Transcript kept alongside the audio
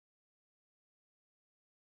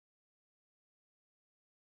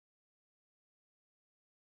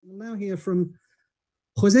We'll now hear from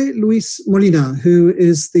José Luis Molina, who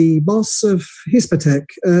is the boss of Hispatec,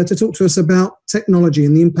 to talk to us about technology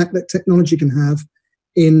and the impact that technology can have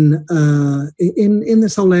in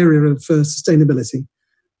this whole area of sustainability.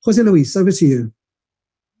 José Luis, over to you.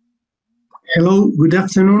 Hello, good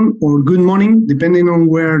afternoon or good morning, depending on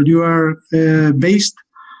where you are based,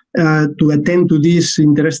 to attend to this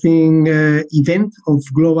interesting event of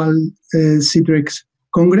Global Citrix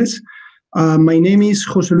Congress. My name is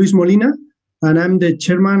José Luis Molina, and I'm the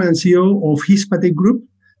chairman and CEO of Hispatec Group.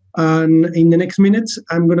 And in the next minutes,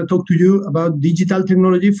 I'm going to talk to you about digital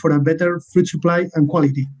technology for a better fruit supply and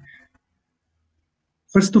quality.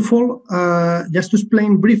 First of all, just to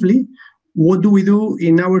explain briefly, what do we do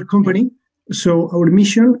in our company? So our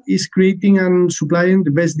mission is creating and supplying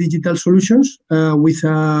the best digital solutions with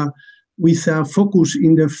a focus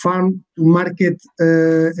in the farm-to-market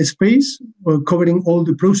space, covering all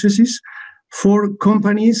the processes for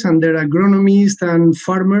companies and their agronomists and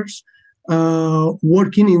farmers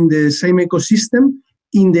working in the same ecosystem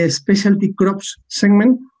in the specialty crops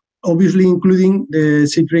segment, obviously including the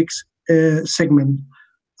citrix segment.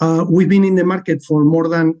 We've been in the market for more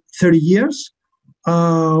than 30 years.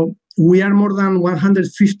 We are more than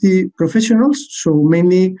 150 professionals, so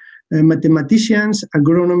mainly mathematicians,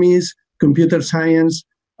 agronomists, computer science,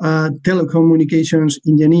 telecommunications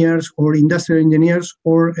engineers or industrial engineers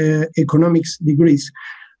or economics degrees.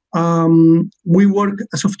 We work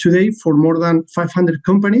as of today for more than 500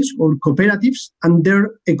 companies or cooperatives and their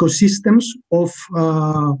ecosystems of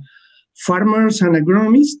farmers and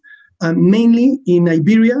agronomists, mainly in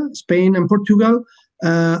Iberia, Spain and Portugal,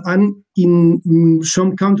 and in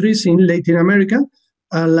some countries in Latin America,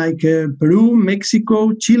 like Peru,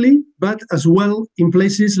 Mexico, Chile, but as well in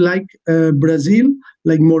places like Brazil,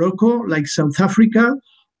 like Morocco, like South Africa,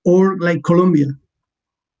 or like Colombia.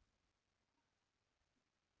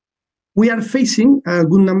 We are facing a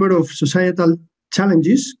good number of societal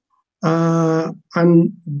challenges,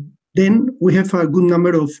 and then we have a good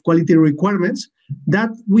number of quality requirements that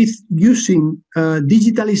with using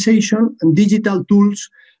digitalization and digital tools,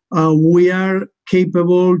 we are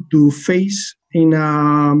capable to face in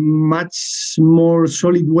a much more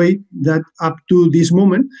solid way than up to this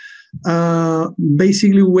moment.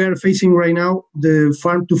 Basically, we are facing right now the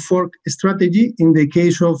farm-to-fork strategy in the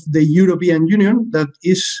case of the European Union that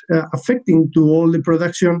is affecting to all the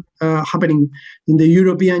production happening in the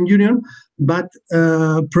European Union, but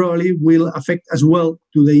probably will affect as well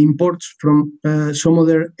to the imports from some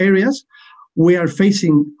other areas. We are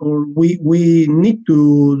facing, or we need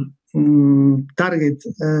to target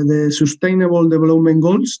the Sustainable Development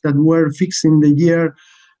Goals that were fixed in the year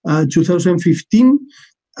 2015.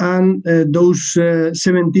 And those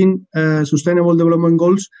 17 Sustainable Development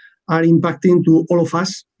Goals are impacting to all of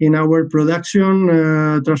us in our production,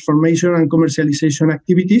 transformation and commercialization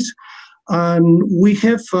activities. And we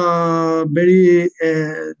have very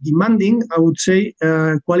demanding, I would say,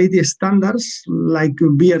 quality standards like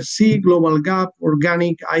BRC, Global Gap,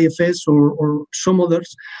 Organic, IFS, or some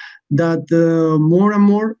others that more and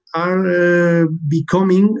more are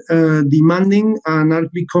becoming demanding and are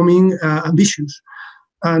becoming ambitious.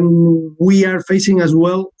 And we are facing as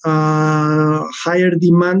well higher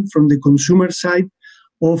demand from the consumer side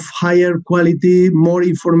of higher quality, more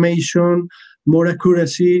information, more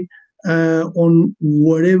accuracy on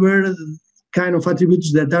whatever kind of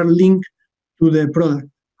attributes that are linked to the product.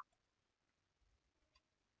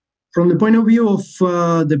 From the point of view of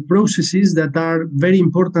the processes that are very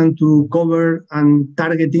important to cover and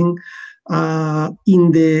targeting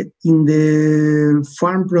in the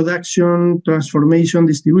farm production, transformation,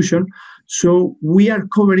 distribution. So we are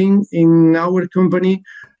covering in our company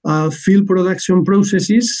field production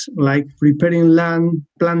processes like preparing land,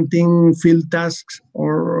 planting, field tasks,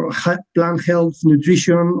 or plant health,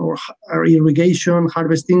 nutrition, or irrigation,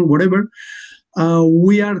 harvesting, whatever.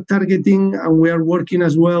 We are targeting and we are working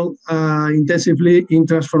as well intensively in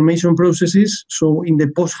transformation processes. So in the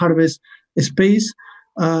post-harvest space,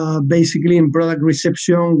 basically in product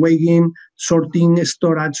reception, weighing, sorting,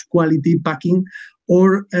 storage, quality, packing,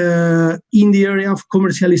 or in the area of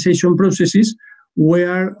commercialization processes,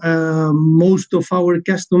 where most of our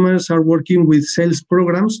customers are working with sales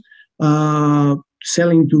programs,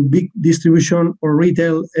 selling to big distribution or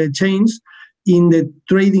retail chains, in the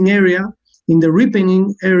trading area, in the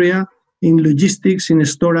ripening area, in logistics, in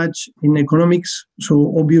storage, in economics,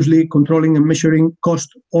 so obviously controlling and measuring cost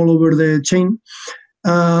all over the chain.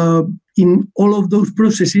 In all of those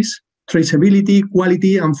processes, traceability,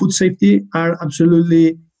 quality, and food safety are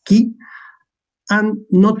absolutely key. And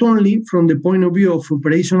not only from the point of view of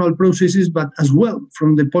operational processes, but as well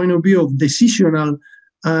from the point of view of decisional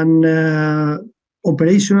and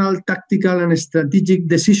operational, tactical, and strategic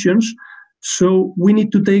decisions. So we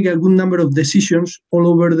need to take a good number of decisions all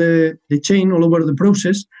over the chain, all over the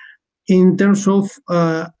process, in terms of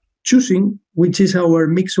choosing which is our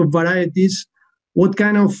mix of varieties, what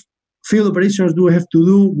kind of field operations do we have to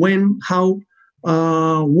do, when, how,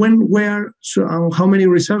 when, where, so, how many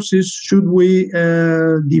resources should we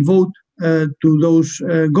devote to those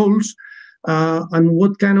goals, and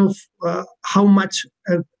what kind of, how much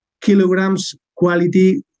kilograms,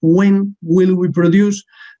 quality, when will we produce.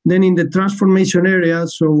 Then in the transformation area,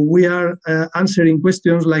 so we are answering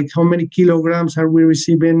questions like how many kilograms are we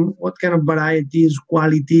receiving, what kind of varieties,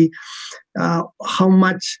 quality, how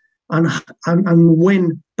much and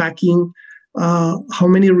when packing, how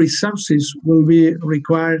many resources will be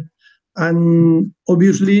required, and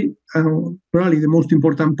obviously, probably the most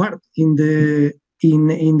important part in the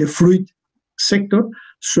fruit sector.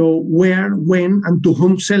 So where, when, and to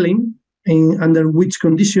whom selling, and under which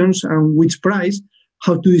conditions and which price,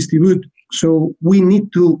 how to distribute. So we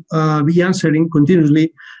need to be answering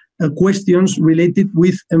continuously questions related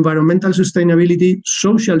with environmental sustainability,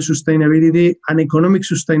 social sustainability, and economic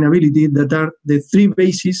sustainability, that are the three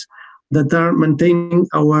bases that are maintaining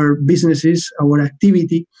our businesses, our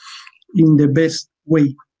activity in the best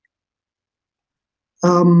way.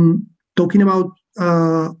 Talking about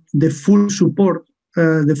the full support,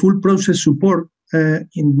 the full process support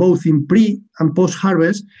in both in pre and post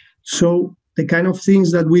harvest. So the kind of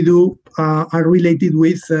things that we do are related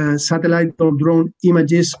with satellite or drone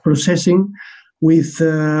images processing, with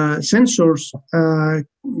sensors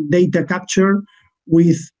data capture,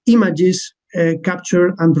 with images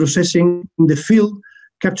capture and processing in the field,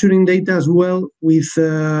 capturing data as well with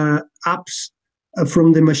apps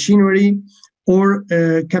from the machinery, or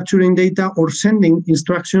capturing data or sending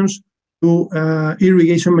instructions to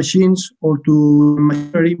irrigation machines or to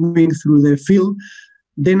machinery moving through the field.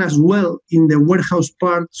 Then as well in the warehouse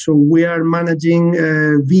part, so we are managing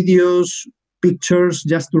videos, pictures,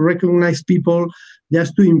 just to recognize people,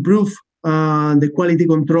 just to improve the quality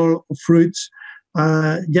control of fruits,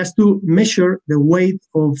 just to measure the weight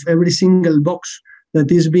of every single box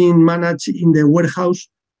that is being managed in the warehouse.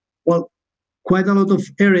 Well, quite a lot of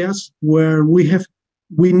areas where we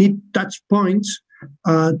need touch points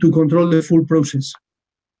to control the full process.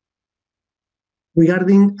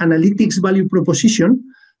 Regarding analytics value proposition,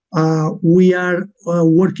 we are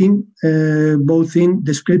working both in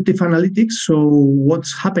descriptive analytics, so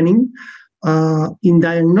what's happening, in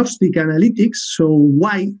diagnostic analytics, so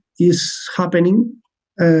why is happening,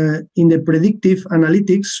 in the predictive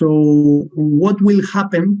analytics, so what will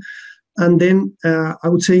happen, and then I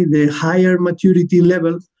would say the higher maturity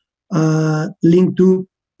level linked to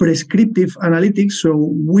prescriptive analytics, so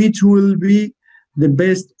which will be the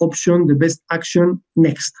best option, the best action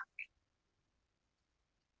next.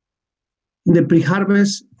 In the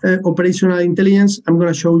pre-harvest operational intelligence, I'm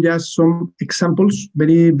going to show just some examples,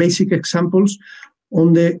 very basic examples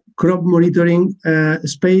on the crop monitoring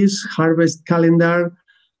space, harvest calendar,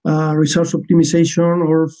 resource optimization,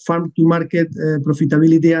 or farm-to-market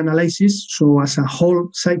profitability analysis, so as a whole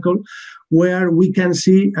cycle, where we can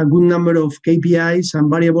see a good number of KPIs and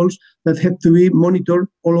variables that have to be monitored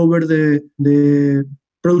all over the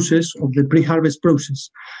process of the pre-harvest process.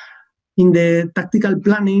 In the tactical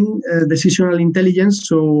planning, decisional intelligence,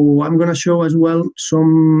 so I'm going to show as well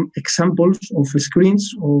some examples of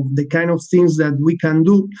screens of the kind of things that we can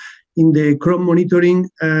do in the crop monitoring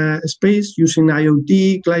space using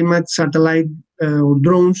IoT, climate, satellite, or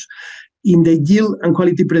drones, in the yield and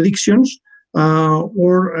quality predictions,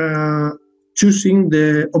 or choosing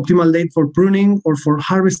the optimal date for pruning or for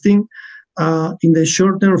harvesting, in the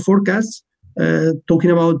short-term forecasts,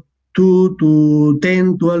 talking about 2 to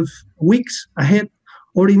 10, 12 weeks ahead,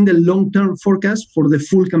 or in the long-term forecast for the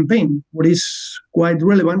full campaign, what is quite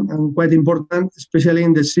relevant and quite important, especially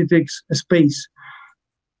in the citrus space.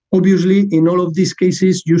 Obviously, in all of these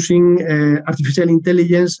cases, using artificial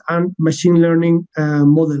intelligence and machine learning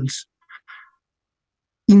models.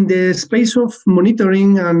 In the space of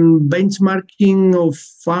monitoring and benchmarking of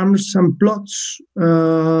farms and plots,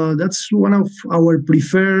 that's one of our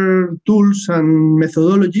preferred tools and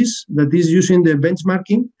methodologies, that is using the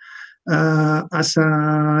benchmarking as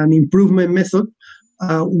an improvement method.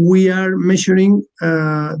 We are measuring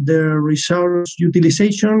the resource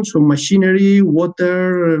utilization, so machinery,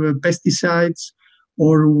 water, pesticides,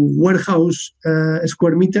 or warehouse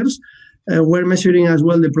square meters. We're measuring as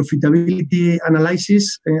well the profitability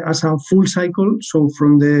analysis as a full cycle, so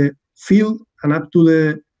from the field and up to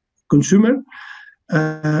the consumer.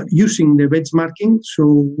 using the benchmarking. So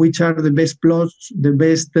which are the best plots, the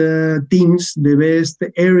best teams, the best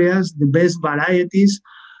areas, the best varieties,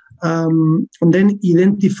 and then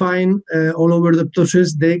identifying all over the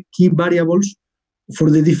process the key variables for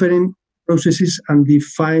the different processes and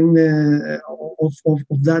define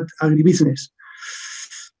of that agribusiness.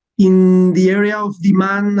 In the area of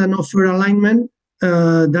demand and offer alignment,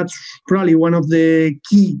 that's probably one of the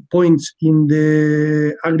key points in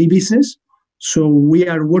the agribusiness. So we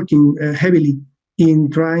are working heavily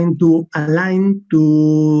in trying to align,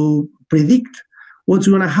 to predict what's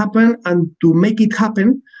going to happen and to make it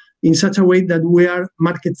happen in such a way that we are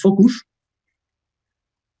market focused.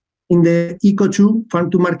 In the Eco2,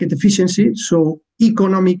 farm to market efficiency, so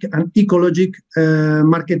economic and ecologic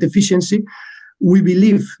market efficiency, we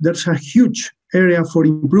believe there's a huge area for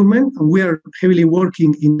improvement, and we are heavily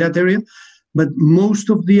working in that area. But most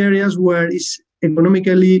of the areas where it's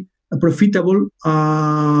economically profitable,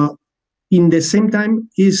 in the same time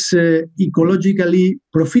is ecologically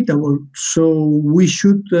profitable. So we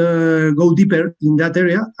should go deeper in that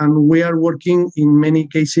area, and we are working in many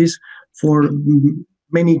cases for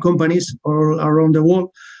many companies all around the world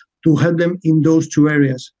to help them in those two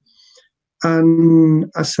areas. And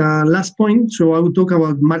as a last point, so I will talk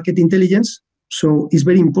about market intelligence. So it's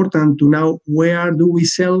very important to know where do we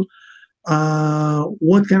sell,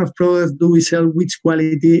 what kind of products do we sell, which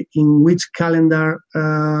quality, in which calendar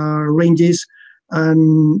ranges,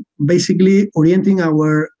 and basically orienting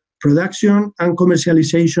our production and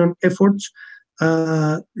commercialization efforts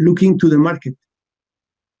looking to the market.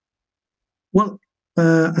 Well,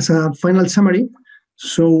 as a final summary,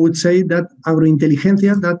 so I would say that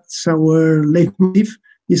agrointeligencia, that's our leitmotif,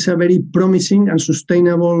 is a very promising and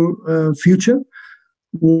sustainable future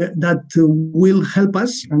that will help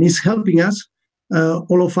us and is helping us,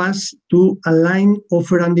 all of us, to align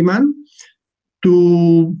offer and demand,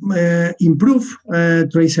 to improve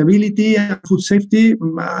traceability and food safety.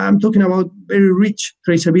 I'm talking about very rich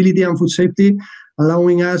traceability and food safety,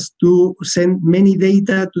 allowing us to send many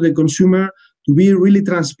data to the consumer, to be really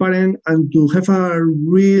transparent and to have a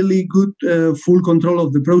really good full control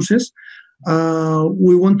of the process.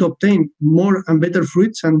 We want to obtain more and better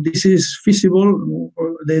fruits, and this is feasible.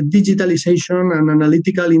 The digitalization and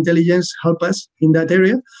analytical intelligence help us in that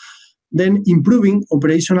area. Then improving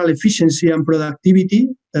operational efficiency and productivity,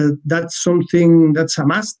 that's something that's a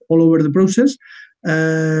must all over the process.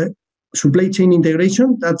 Supply chain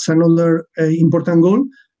integration, that's another important goal.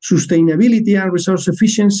 Sustainability and resource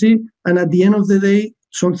efficiency, and at the end of the day,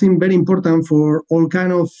 something very important for all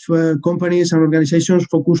kind of companies and organizations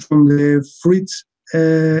focused on the fruits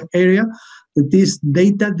area, that is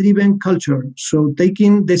data-driven culture. So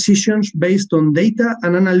taking decisions based on data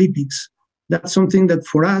and analytics. That's something that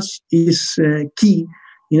for us is key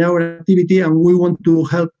in our activity, and we want to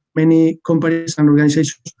help many companies and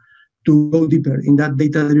organizations to go deeper in that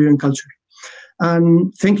data-driven culture.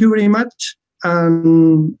 And thank you very much.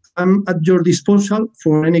 And I'm at your disposal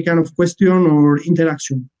for any kind of question or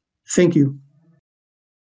interaction. Thank you.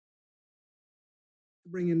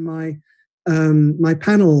 Bring in my my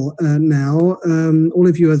panel now. All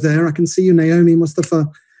of you are there. I can see you, Naomi, Mustafa,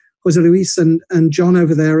 José Luis, and John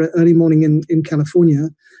over there early morning in California.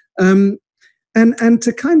 And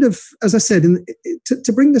to kind of, as I said,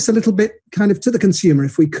 to bring this a little bit kind of to the consumer,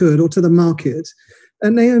 if we could, or to the market.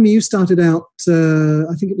 And Naomi, you started out,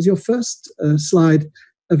 I think it was your first slide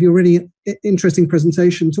of your really interesting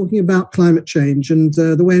presentation, talking about climate change and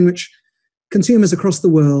the way in which consumers across the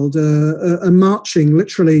world are marching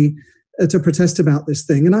literally to protest about this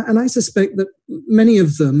thing. And I suspect that many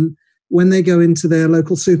of them, when they go into their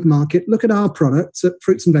local supermarket, look at our products, at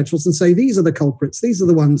fruits and vegetables, and say, these are the culprits, these are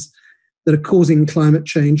the ones that are causing climate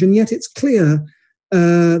change. And yet it's clear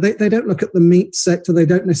they don't look at the meat sector, they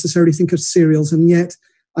don't necessarily think of cereals, and yet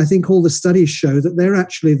I think all the studies show that they're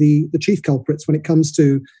actually the chief culprits when it comes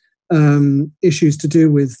to issues to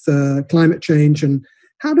do with climate change. And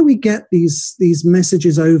how do we get these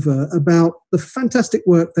messages over about the fantastic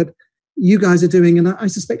work that you guys are doing, and I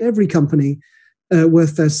suspect every company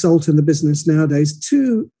worth their salt in the business nowadays,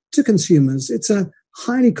 to consumers? It's a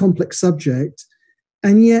highly complex subject,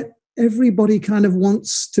 and yet everybody kind of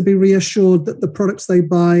wants to be reassured that the products they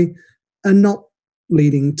buy are not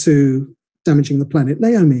leading to damaging the planet.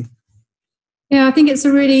 Naomi? Yeah, I think it's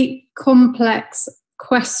a really complex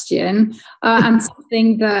question and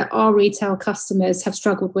something that our retail customers have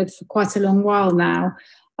struggled with for quite a long while now.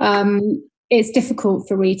 It's difficult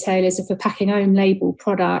for retailers, if we're packing own label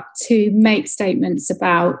product, to make statements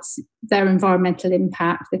about their environmental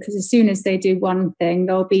impact, because as soon as they do one thing,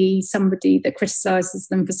 there'll be somebody that criticises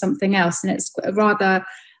them for something else. And it's a rather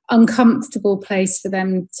uncomfortable place for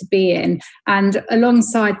them to be in. And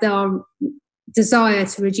alongside our desire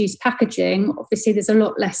to reduce packaging, obviously there's a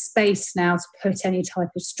lot less space now to put any type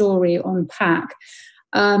of story on pack.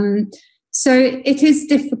 So it is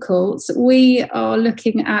difficult. We are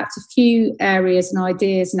looking at a few areas and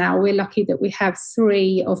ideas now. We're lucky that we have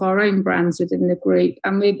 3 of our own brands within the group,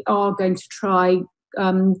 and we are going to try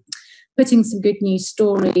putting some good news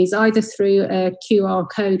stories either through a QR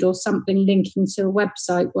code or something linking to a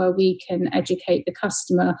website where we can educate the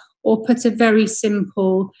customer, or put a very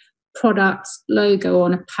simple product logo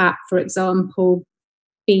on a pack, for example,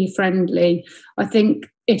 bee friendly. I think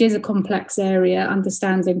it is a complex area,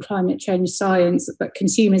 understanding climate change science, but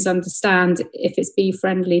consumers understand if it's bee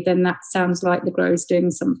friendly, then that sounds like the grower's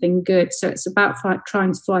doing something good. So it's about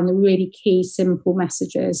trying to find the really key, simple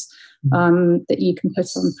messages that you can put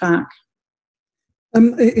on pack.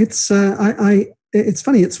 It's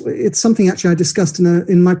funny. It's something actually I discussed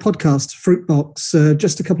in my podcast Fruitbox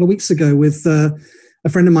just a couple of weeks ago with a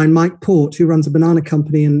friend of mine, Mike Port, who runs a banana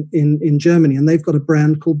company in Germany, and they've got a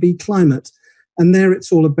brand called Bee Climate. And there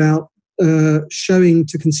it's all about showing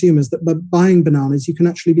to consumers that by buying bananas, you can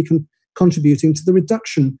actually be contributing to the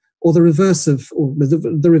reduction or the reverse of, or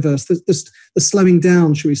the slowing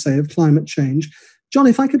down, shall we say, of climate change. John,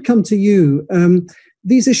 if I could come to you,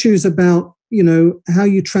 these issues about, how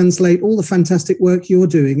you translate all the fantastic work you're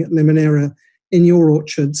doing at Limonera in your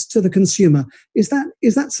orchards to the consumer, is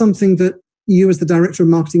that something that you as the director of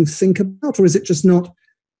marketing think about, or is it just not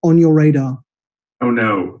on your radar? Oh,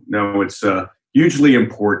 no, it's hugely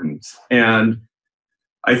important. And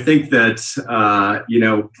I think that,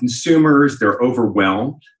 consumers, they're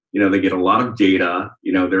overwhelmed. They get a lot of data.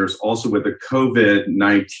 There's also with the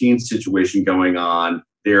COVID-19 situation going on,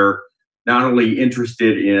 they're not only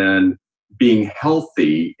interested in being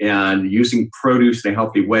healthy and using produce in a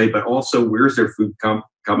healthy way, but also where's their food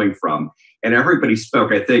coming from. And everybody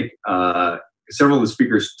spoke, I think, several of the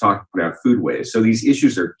speakers talked about food waste. So these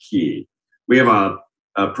issues are key. We have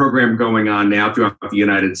a program going on now throughout the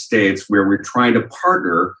United States where we're trying to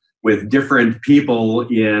partner with different people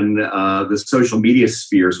in the social media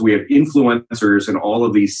sphere. So we have influencers in all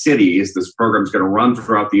of these cities. This program is going to run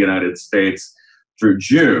throughout the United States through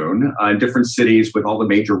June in different cities with all the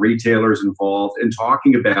major retailers involved, and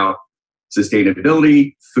talking about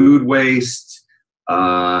sustainability, food waste,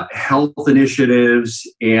 health initiatives,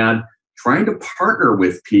 and trying to partner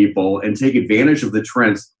with people and take advantage of the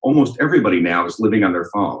trends. Almost everybody now is living on their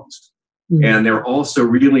phones. Mm-hmm. And they're also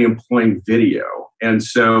really employing video. And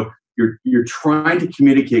so you're trying to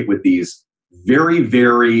communicate with these very,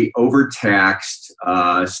 very overtaxed,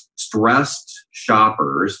 stressed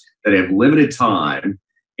shoppers that have limited time,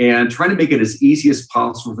 and trying to make it as easy as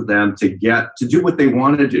possible for them to do what they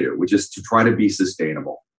want to do, which is to try to be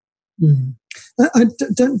sustainable. Mm.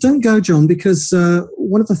 Don't go, John, because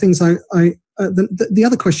one of the things the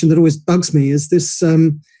other question that always bugs me is this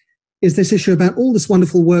issue about all this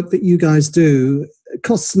wonderful work that you guys do. It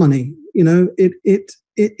costs money.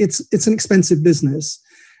 It's an expensive business,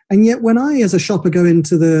 and yet when I, as a shopper, go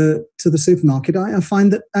into the supermarket, I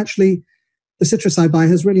find that actually the citrus I buy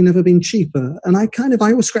has really never been cheaper. And I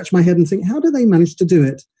always scratch my head and think, how do they manage to do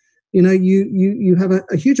it? You have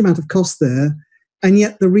a huge amount of cost there, and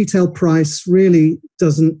yet the retail price really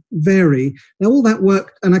doesn't vary. Now, all that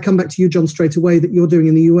work, and I come back to you, John, straight away, that you're doing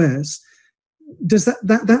in the US, does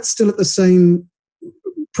that's still at the same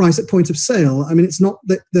price at point of sale? I mean, it's not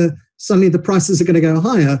that suddenly the prices are going to go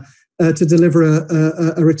higher to deliver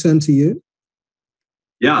a return to you?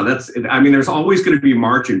 Yeah, there's always going to be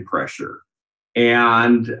margin pressure.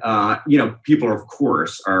 And, people, of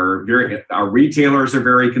course, our retailers are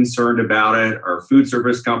very concerned about it. Our food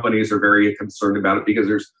service companies are very concerned about it because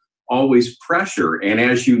there's always pressure. And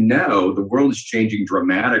as you know, the world is changing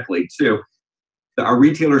dramatically too. Our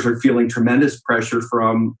retailers are feeling tremendous pressure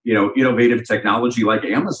from, innovative technology like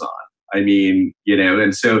Amazon.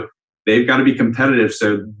 And so they've got to be competitive.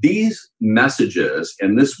 So these messages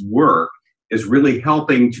and this work is really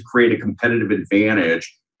helping to create a competitive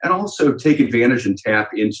advantage, and also take advantage and tap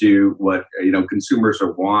into what consumers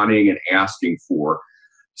are wanting and asking for.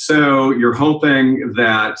 So you're hoping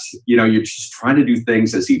that you're just trying to do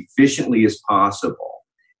things as efficiently as possible.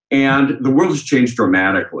 And the world has changed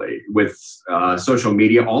dramatically with social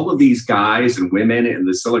media. All of these guys and women in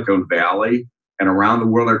the Silicon Valley and around the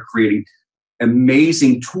world are creating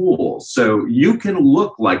amazing tools. So you can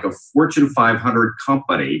look like a Fortune 500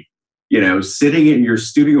 company, sitting in your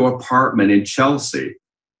studio apartment in Chelsea.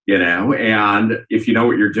 And if you know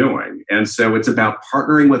what you're doing. And so it's about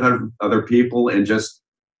partnering with other people and just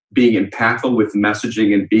being impactful with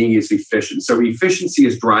messaging and being as efficient. So efficiency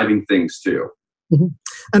is driving things too. Mm-hmm.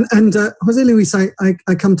 And José Luis,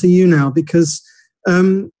 I come to you now because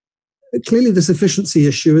clearly this efficiency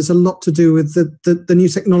issue is a lot to do with the new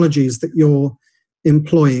technologies that you're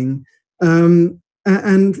employing, and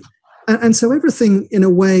so everything in a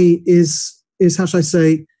way is how should I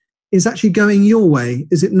say, is actually going your way,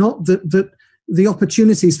 is it not? That the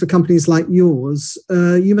opportunities for companies like yours,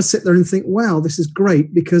 you must sit there and think, wow, this is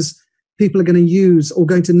great because people are going to use or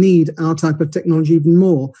going to need our type of technology even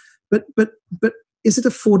more. But is it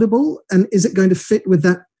affordable, and is it going to fit with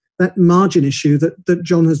that margin issue that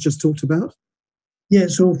John has just talked about? Yeah,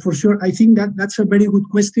 so for sure, I think that's a very good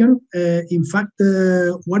question. In fact,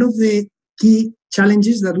 one of the key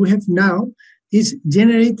challenges that we have now is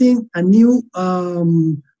generating a new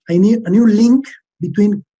link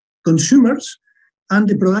between consumers and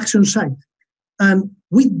the production side. And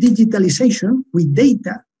with digitalization, with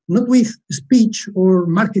data, not with speech or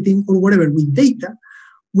marketing or whatever, with data,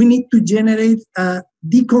 we need to generate a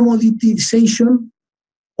decommoditization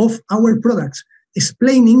of our products,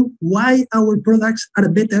 explaining why our products are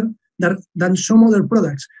better than some other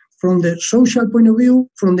products, from the social point of view,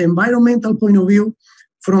 from the environmental point of view,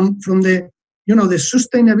 from the the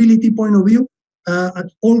sustainability point of view, at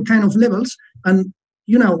all kind of levels. And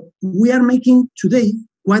we are making today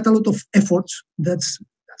quite a lot of efforts. That's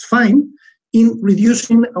fine, in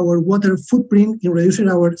reducing our water footprint, in reducing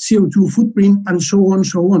our CO2 footprint, and so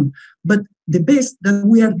on. But the best that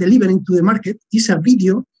we are delivering to the market is a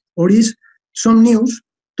video or is some news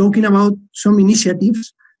talking about some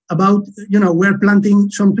initiatives about, we're planting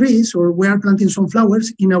some trees or we're planting some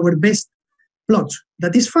flowers in our best plots.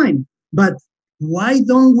 That is fine. But why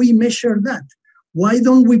don't we measure that? Why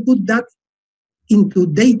don't we put that into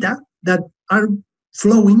data that are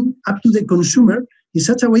flowing up to the consumer in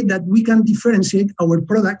such a way that we can differentiate our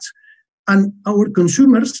products, and our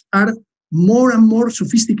consumers are more and more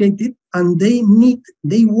sophisticated, and they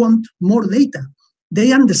want more data.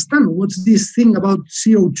 They understand what's this thing about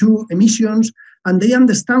CO2 emissions, and they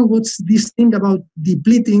understand what's this thing about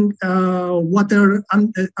depleting water,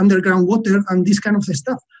 underground water, and this kind of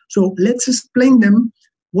stuff. So let's explain them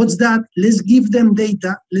what's that. Let's give them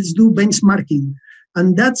data. Let's do benchmarking.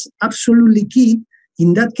 And that's absolutely key.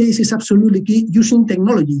 In that case, it's absolutely key using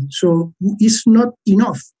technology. So it's not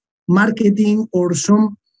enough marketing or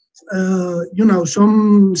some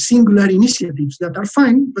singular initiatives that are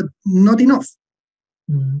fine, but not enough.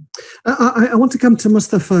 I want to come to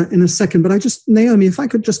Mustafa in a second, but Naomi, if I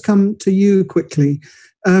could just come to you quickly.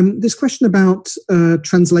 This question about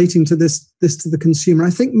translating to this to the consumer. I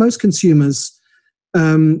think most consumers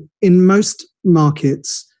in most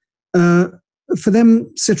markets, for them,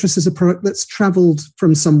 citrus is a product that's traveled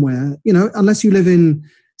from somewhere, unless you live in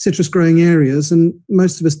citrus growing areas, and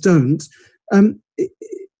most of us don't.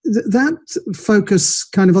 That focus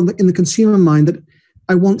kind of in the consumer mind that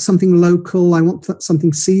I want something local, I want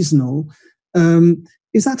something seasonal.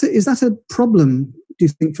 Is that a problem, do you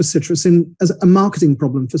think, for citrus, as a marketing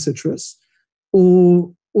problem for citrus,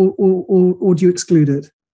 or do you exclude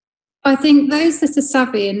it? I think those that are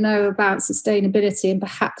savvy and know about sustainability, and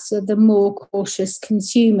perhaps are the more cautious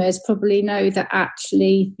consumers, probably know that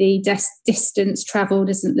actually the distance travelled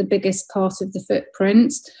isn't the biggest part of the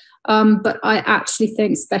footprint. But I actually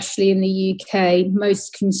think, especially in the UK,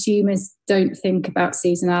 most consumers don't think about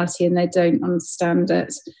seasonality and they don't understand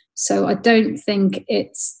it. So I don't think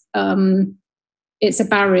it's a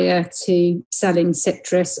barrier to selling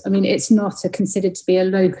citrus. I mean, it's not considered to be a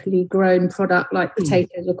locally grown product like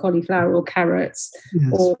potatoes or cauliflower or carrots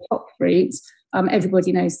or top fruits.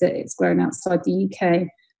 Everybody knows that it's grown outside the UK.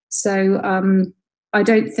 So I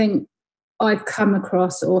don't think I've come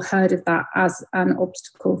across or heard of that as an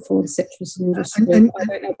obstacle for the citrus industry. I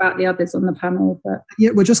don't know about the others on the panel, but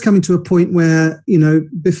we're just coming to a point where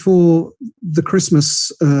before the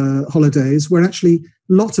Christmas holidays, where actually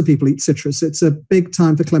lots of people eat citrus. It's a big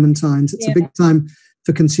time for clementines. It's a big time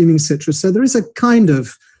for consuming citrus. So there is a kind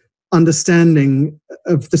of understanding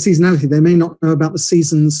of the seasonality. They may not know about the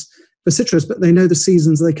seasons for citrus, but they know the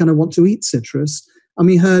seasons they kind of want to eat citrus. And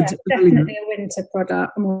we heard definitely a winter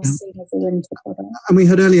product, more seen as a winter product. And we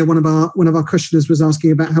heard earlier one of our questioners was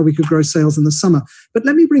asking about how we could grow sales in the summer. But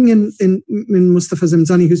let me bring in Mustafa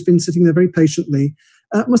Zemzani, who's been sitting there very patiently.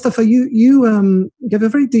 Mustafa, you gave a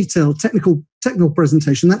very detailed technical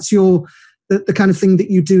presentation. That's the kind of thing that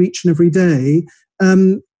you do each and every day,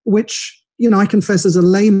 which I confess as a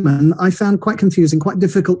layman I found quite confusing, quite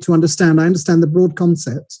difficult to understand. I understand the broad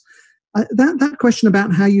concepts. That question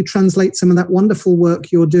about how you translate some of that wonderful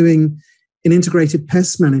work you're doing in integrated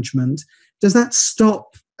pest management, does that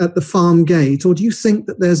stop at the farm gate, or do you think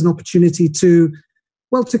that there's an opportunity to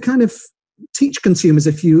kind of teach consumers,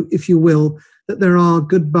 if you will, that there are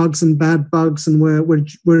good bugs and bad bugs, and we're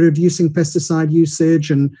reducing pesticide usage,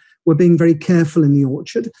 and we're being very careful in the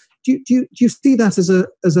orchard. Do you see that as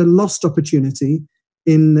a lost opportunity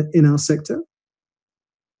in our sector?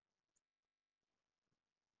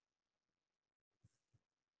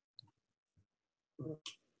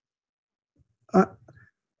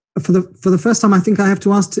 For the first time, I think I have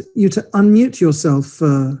to ask you to unmute yourself,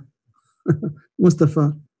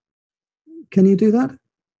 Mustafa. Can you do that?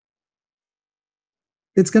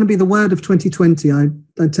 It's going to be the word of 2020. I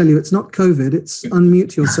tell you, it's not COVID. It's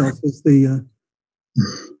unmute yourself. Is the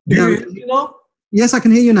Do you hear me now? Yes, I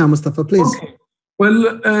can hear you now, Mustafa. Please. Okay.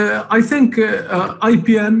 Well, I think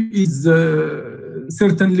IPM is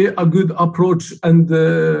certainly a good approach, and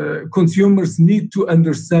consumers need to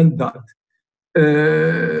understand that.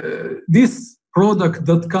 This product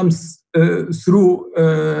that comes through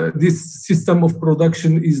this system of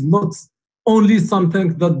production is not only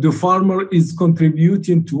something that the farmer is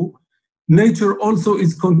contributing to. Nature also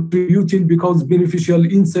is contributing, because beneficial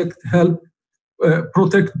insects help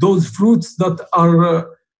protect those fruits that are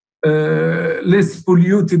less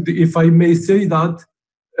polluted, if I may say that,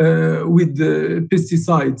 with the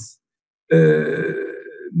pesticides.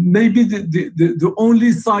 Maybe the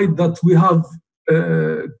only side that we have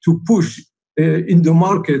to push in the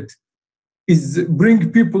market is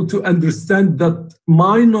bring people to understand that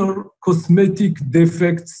minor cosmetic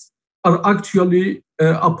defects are actually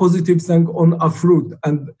a positive thing on a fruit.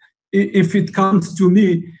 And if it comes to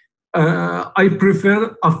me, I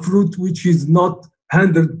prefer a fruit which is not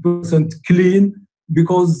 100% clean,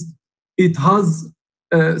 because it has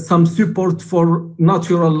some support for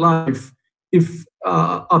natural life. If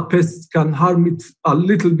a pest can harm it a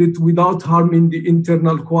little bit without harming the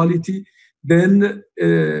internal quality, then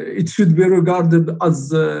it should be regarded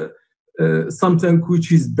as something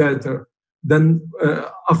which is better than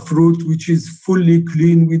a fruit which is fully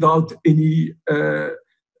clean without any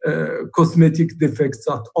cosmetic defects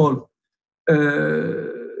at all.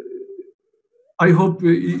 I hope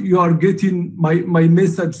you are getting my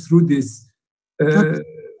message through this.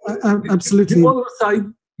 Absolutely.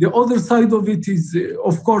 The other side of it is,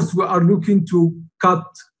 of course, we are looking to cut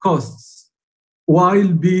costs while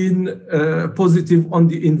being positive on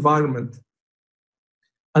the environment.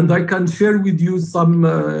 And I can share with you some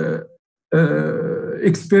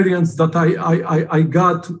experience that I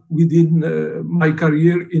got within my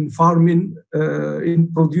career in farming, in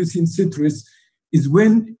producing citrus, is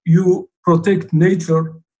when you protect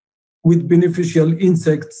nature with beneficial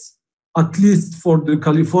insects, at least for the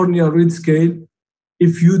California red scale.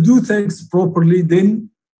 If you do things properly, then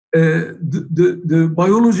the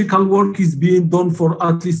biological work is being done for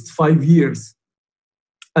at least 5 years.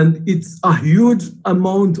 And it's a huge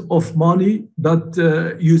amount of money that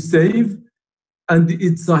you save, and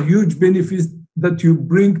it's a huge benefit that you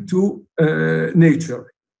bring to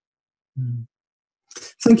nature.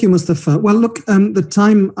 Thank you, Mustafa. Well, look, the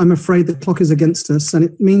time, I'm afraid the clock is against us, and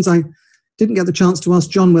it means I didn't get the chance to ask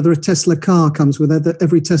John whether a Tesla car comes with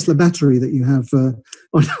every Tesla battery that you have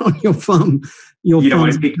on your farm.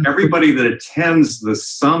 I think everybody that attends the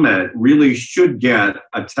summit really should get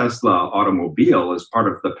a Tesla automobile as part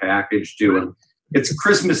of the package too. And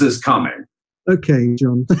Christmas is coming. Okay,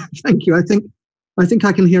 John. Thank you. I think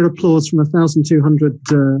I can hear applause from 1,200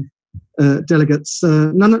 delegates.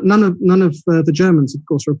 None of the Germans, of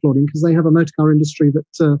course, are applauding, because they have a motor car industry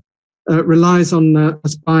that relies on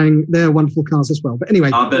us buying their wonderful cars as well. But anyway.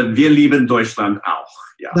 Aber wir lieben Deutschland auch.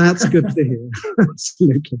 Yeah. That's good to hear.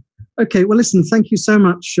 Absolutely. Okay, well, listen, thank you so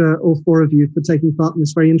much, all four of you, for taking part in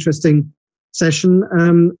this very interesting session.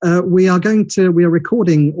 We are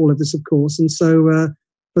recording all of this, of course, and so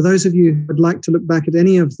for those of you who would like to look back at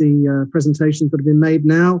any of the presentations that have been made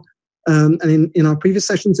now, and in our previous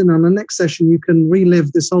sessions and on the next session, you can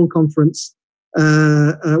relive this whole conference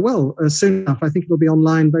soon enough. I think it'll be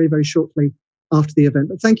online very, very shortly after the event.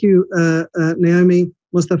 But thank you, Naomi,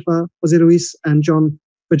 Mustafa, José Luis, and John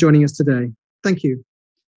for joining us today. Thank you.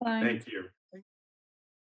 Bye. Thank you.